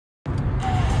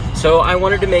So I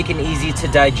wanted to make an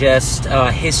easy-to-digest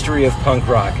history of punk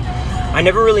rock. I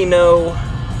never really know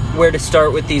where to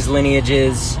start with these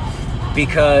lineages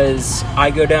because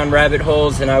I go down rabbit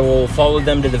holes and I will follow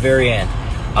them to the very end.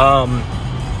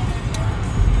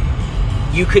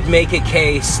 You could make a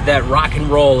case that rock and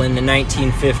roll in the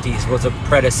 1950s was a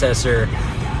predecessor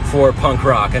for punk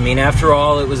rock. I mean, after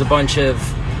all, it was a bunch of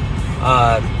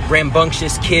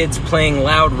rambunctious kids playing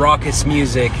loud, raucous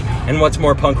music, and what's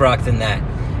more punk rock than that?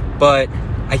 But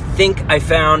I think I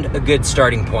found a good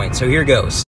starting point, so here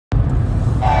goes.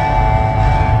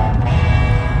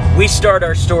 We start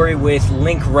our story with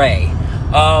Link Wray.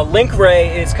 Link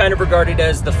Wray is kind of regarded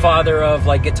as the father of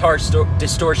like guitar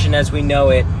distortion as we know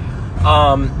it.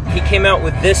 He came out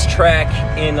with this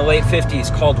track in the late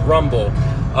 50s called Rumble.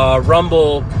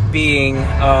 Rumble being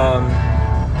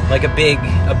like a big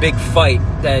fight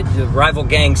that the rival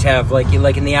gangs have, like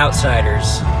in The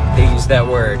Outsiders, they use that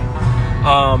word.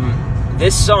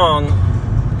 This song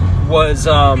was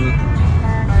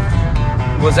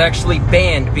actually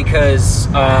banned because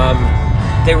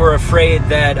they were afraid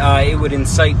that it would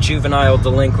incite juvenile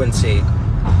delinquency.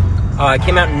 It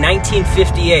came out in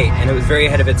 1958, and it was very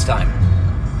ahead of its time.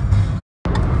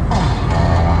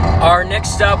 Our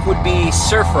next stop would be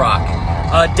surf rock.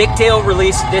 Dick Dale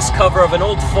released this cover of an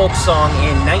old folk song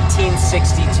in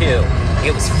 1962.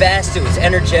 It was fast, it was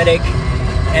energetic,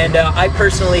 and I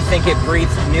personally think it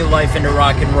breathed new life into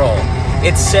rock and roll.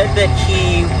 It's said that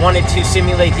he wanted to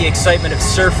simulate the excitement of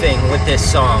surfing with this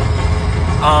song.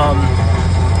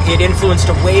 It influenced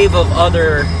a wave of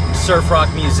other surf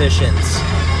rock musicians.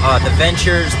 The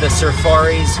Ventures, the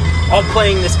Surfaris, all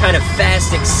playing this kind of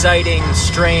fast, exciting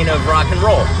strain of rock and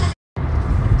roll.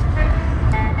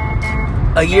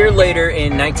 A year later,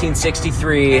 in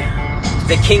 1963,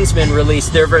 the Kingsmen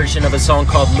released their version of a song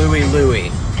called Louie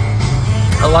Louie.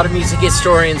 A lot of music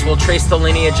historians will trace the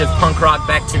lineage of punk rock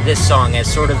back to this song as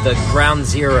sort of the ground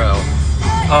zero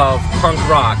of punk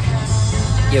rock.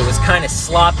 It was kind of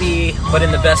sloppy, but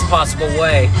in the best possible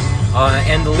way,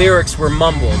 and the lyrics were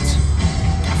mumbled.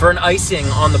 For an icing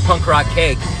on the punk rock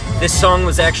cake, this song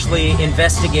was actually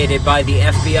investigated by the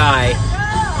FBI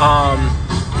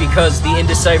because the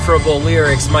indecipherable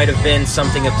lyrics might have been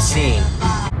something obscene.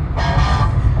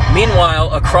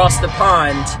 Meanwhile, across the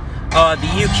pond,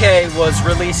 the UK was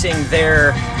releasing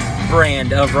their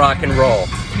brand of rock and roll.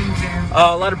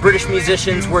 A lot of British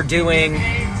musicians were doing,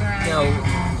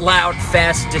 loud,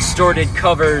 fast, distorted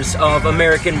covers of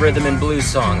American rhythm and blues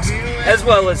songs, as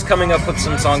well as coming up with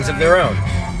some songs of their own,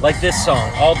 like this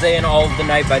song, All Day and All of the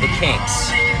Night by the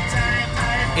Kinks.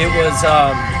 It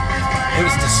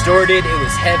was distorted, it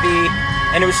was heavy,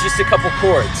 and it was just a couple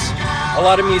chords. A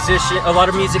lot of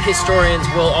music historians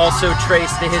will also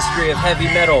trace the history of heavy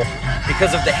metal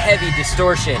because of the heavy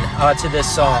distortion to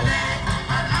this song.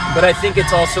 But I think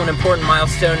it's also an important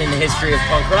milestone in the history of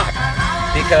punk rock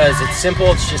because it's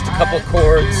simple, it's just a couple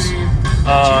chords,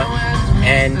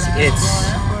 and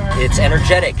it's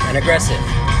energetic and aggressive.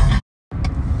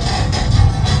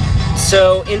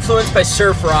 So, influenced by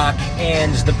surf rock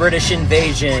and the British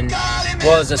invasion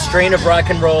was a strain of rock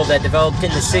and roll that developed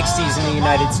in the 60s in the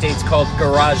United States called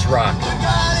garage rock.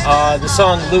 The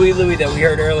song Louie Louie that we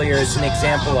heard earlier is an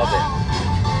example of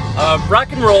it.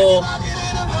 Rock and roll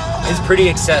is pretty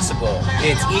accessible.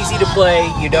 It's easy to play,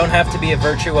 you don't have to be a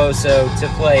virtuoso to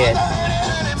play it.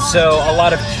 So a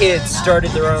lot of kids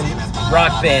started their own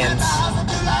rock bands,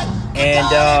 and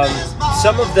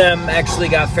some of them actually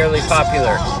got fairly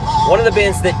popular. One of the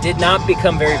bands that did not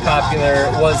become very popular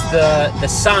was the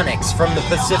Sonics from the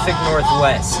Pacific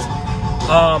Northwest.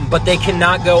 But they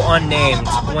cannot go unnamed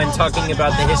when talking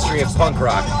about the history of punk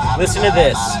rock. Listen to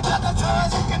this.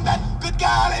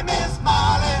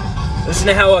 Listen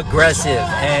to how aggressive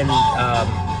and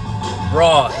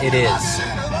raw it is.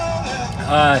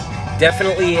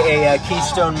 Definitely a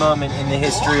keystone moment in the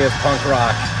history of punk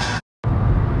rock.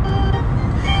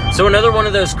 So another one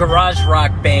of those garage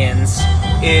rock bands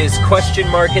is Question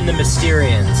Mark and the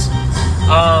Mysterians.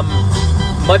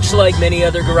 Much like many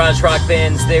other garage rock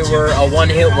bands, they were a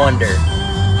one-hit wonder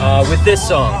with this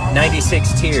song,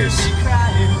 96 Tears.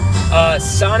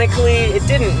 Sonically, it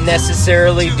didn't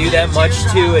necessarily do that much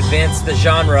to advance the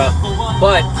genre,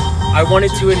 but I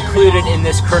wanted to include it in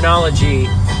this chronology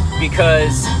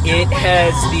because it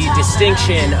has the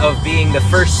distinction of being the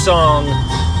first song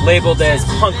labeled as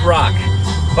punk rock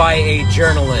by a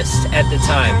journalist at the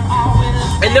time.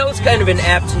 And that was kind of an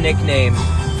apt nickname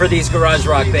for these garage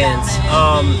rock bands.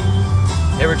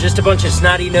 They were just a bunch of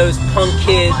snotty-nosed punk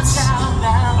kids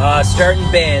starting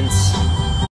bands.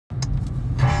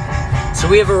 So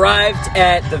we have arrived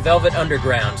at the Velvet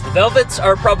Underground. The Velvets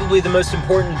are probably the most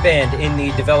important band in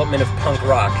the development of punk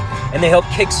rock, and they helped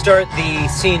kickstart the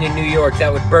scene in New York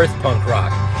that would birth punk rock.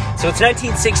 So it's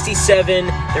 1967,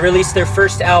 they released their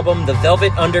first album, The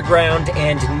Velvet Underground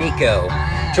and Nico.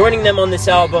 Joining them on this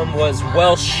album was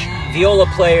Welsh viola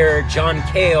player John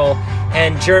Cale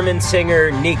and German singer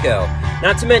Nico.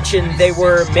 Not to mention, they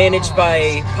were managed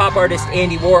by pop artist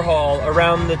Andy Warhol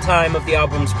around the time of the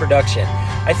album's production.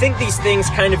 I think these things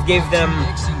kind of gave them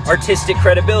artistic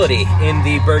credibility in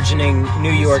the burgeoning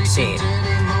New York scene.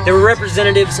 They were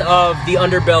representatives of the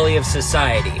underbelly of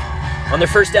society. On their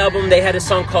first album, they had a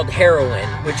song called Heroin,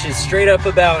 which is straight up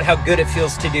about how good it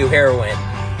feels to do heroin.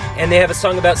 And they have a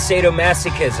song about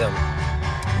sadomasochism.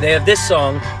 They have this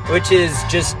song, which is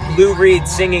just Lou Reed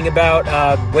singing about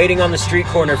waiting on the street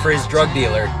corner for his drug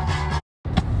dealer.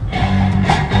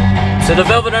 So the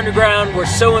Velvet Underground were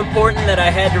so important that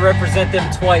I had to represent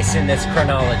them twice in this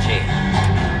chronology.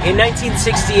 In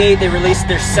 1968, they released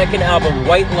their second album,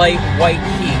 White Light, White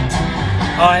Heat.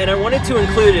 And I wanted to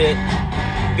include it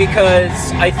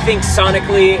because I think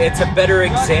sonically it's a better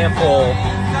example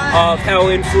of how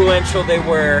influential they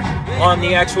were on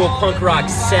the actual punk rock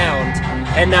sound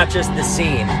and not just the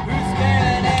scene.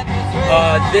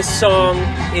 This song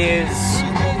is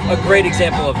a great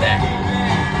example of that.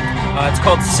 It's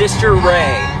called Sister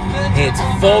Ray. It's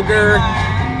vulgar,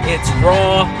 it's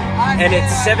raw, and it's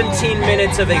 17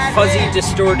 minutes of a fuzzy,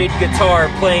 distorted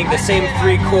guitar playing the same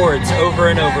 3 chords over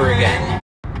and over again.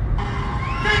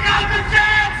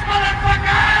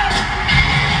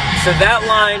 So that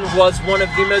line was one of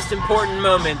the most important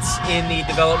moments in the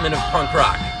development of punk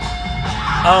rock.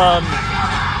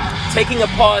 Taking a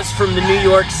pause from the New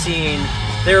York scene,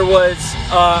 there was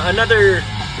another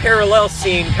parallel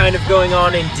scene kind of going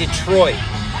on in Detroit.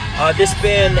 This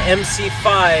band,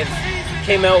 MC5,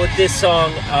 came out with this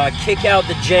song, Kick Out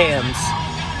the Jams,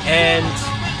 and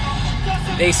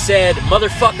they said,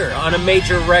 motherfucker, on a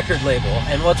major record label.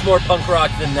 And what's more punk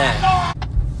rock than that?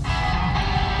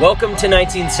 Welcome to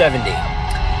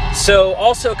 1970. So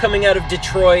also coming out of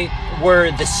Detroit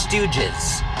were the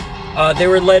Stooges. They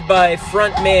were led by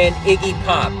frontman Iggy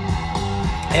Pop.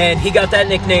 And he got that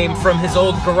nickname from his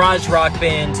old garage rock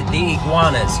band, the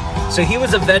Iguanas. So he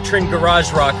was a veteran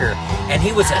garage rocker, and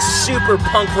he was a super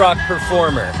punk rock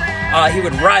performer. He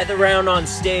would writhe around on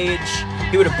stage,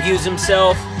 he would abuse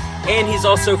himself, and he's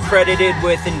also credited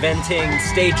with inventing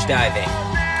stage diving.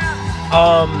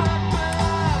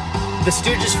 The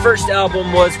Stooges' first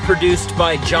album was produced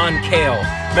by John Cale.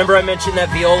 Remember I mentioned that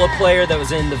viola player that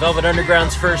was in the Velvet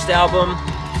Underground's first album?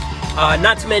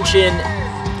 Not to mention,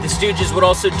 the Stooges would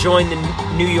also join the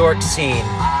New York scene.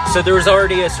 So there was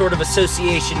already a sort of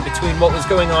association between what was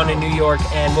going on in New York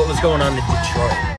and what was going on in Detroit.